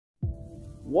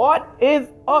What is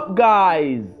up,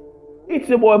 guys? It's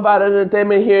your boy Bad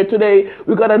Entertainment here. Today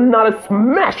we got another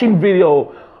smashing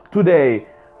video. Today,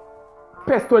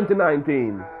 PES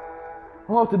 2019.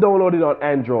 How to download it on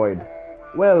Android.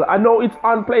 Well, I know it's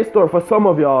on Playstore for some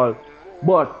of y'all,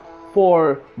 but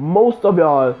for most of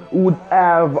y'all who would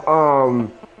have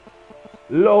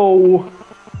low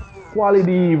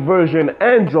quality version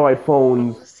Android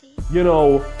phones, you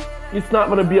know, it's not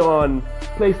gonna be on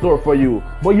Play Store for you,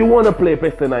 but you want to play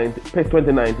PES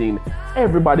 2019.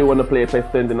 Everybody want to play PES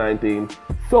 2019.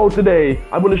 So today,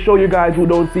 I'm going to show you guys who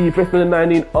don't see PES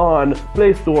 2019 on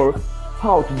Play Store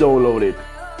how to download it.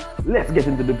 Let's get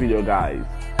into the video, guys.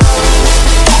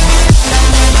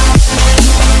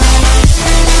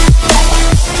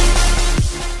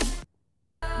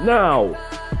 Now,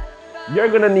 you're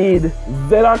going to need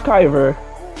Z-Archiver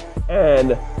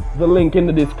and the link in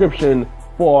the description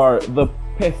for the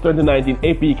PES 2019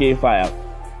 APK file,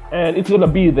 and it's gonna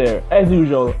be there as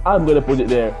usual. I'm gonna put it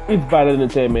there. It's Bad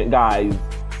Entertainment, guys.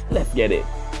 Let's get it.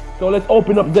 So let's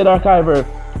open up Z-Archiver.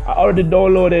 I already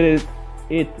downloaded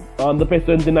it on the PES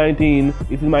 2019.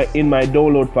 It's in my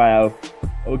download file.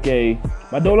 Okay,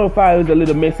 my download file is a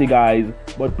little messy, guys,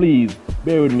 but please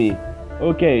bear with me.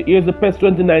 Okay, here's the PES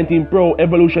 2019 Pro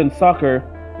Evolution Soccer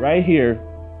right here.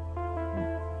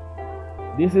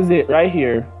 This is it right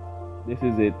here. This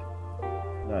is it.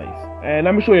 Nice. And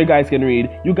I'm sure you guys can read.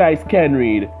 You guys can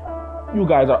read. You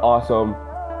guys are awesome.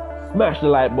 Smash the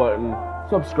like button.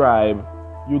 Subscribe.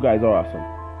 You guys are awesome.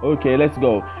 Okay, let's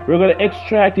go. We're gonna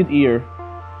extract it here.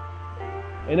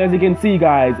 And as you can see,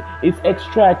 guys, it's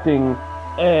extracting.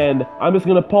 And I'm just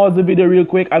gonna pause the video real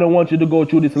quick. I don't want you to go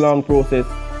through this long process.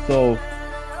 So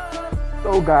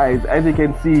guys, as you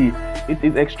can see, it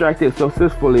is extracted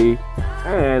successfully.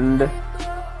 And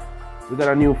we got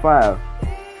a new file.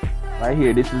 Right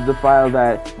here, this is the file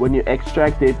that when you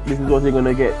extract it, this is what you're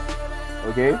gonna get.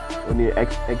 Okay, when you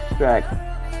extract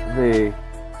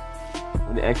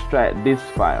this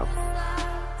file,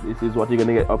 this is what you're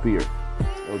gonna get up here.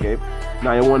 Okay,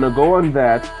 now you want to go on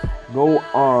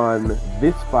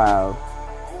this file,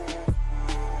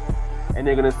 and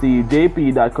you're gonna see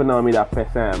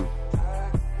jp.konami.pesam,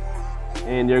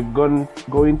 and you're going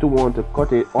to want to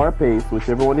cut it or paste,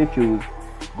 whichever one you choose.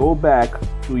 Go back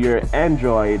to your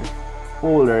Android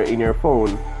folder in your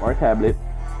phone or tablet,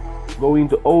 go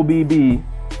into OBB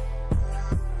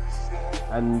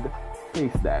and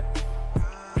paste that.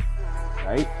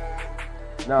 Right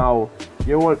now,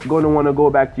 you're going to want to go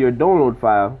back to your download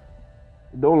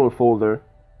folder,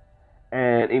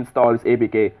 and install this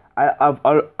APK.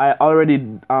 I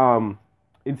already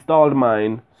installed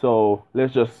mine, so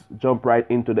let's just jump right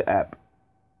into the app.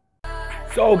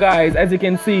 So guys, as you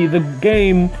can see, the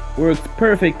game works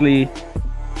perfectly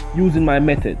using my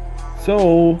method.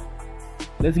 So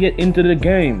let's get into the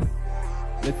game.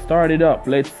 Let's start it up.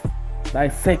 Let's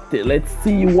dissect it. Let's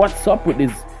see what's up with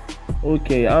this.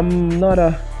 Okay, I'm not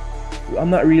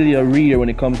really a reader when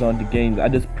it comes on to games. I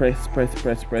just press.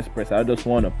 I just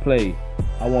want to play.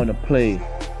 I want to play.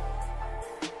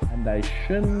 And I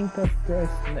shouldn't have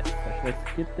pressed next. I should have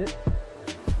skipped it.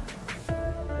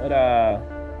 But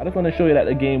I just want to show you that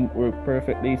the game worked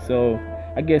perfectly. So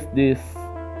I guess this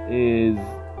is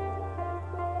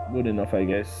good enough, I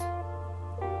guess.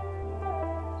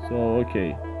 So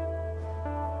okay, go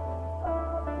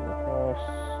across,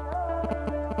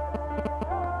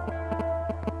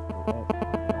 go up,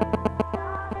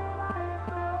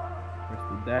 press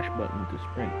the dash button to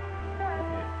sprint.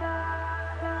 Okay,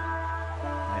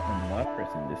 I am not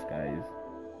pressing this, guys.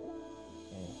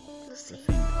 So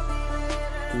proceed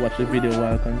to watch the video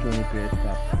while controlling play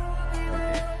stop.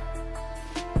 Okay.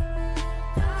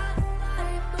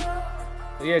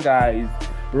 So yeah, guys,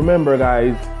 remember,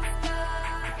 guys,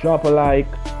 drop a like,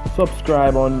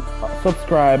 subscribe,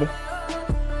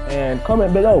 and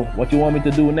comment below what you want me to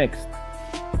do next.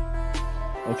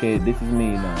 Okay, this is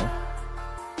me now.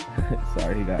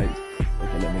 Sorry, guys.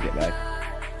 Okay, let me get back.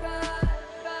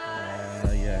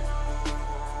 Yeah.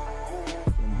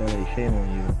 Belly, shame on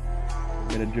you.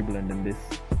 Better dribbling than this.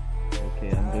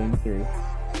 Okay, I'm going through.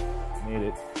 Made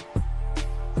it.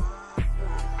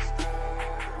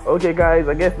 Okay, guys,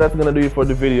 I guess that's gonna do it for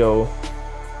the video.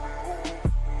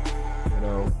 You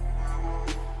know,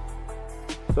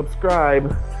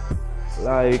 subscribe,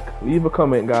 like, leave a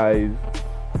comment, guys.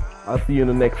 I'll see you in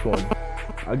the next one.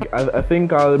 I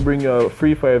think I'll bring a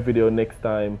Free Fire video next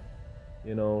time,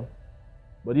 you know.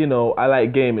 But you know, I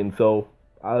like gaming, so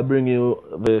I'll bring you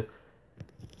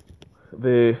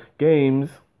the games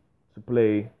to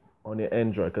play on your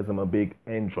Android, because I'm a big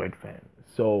Android fan.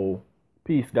 So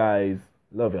peace, guys.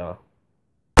 Love y'all.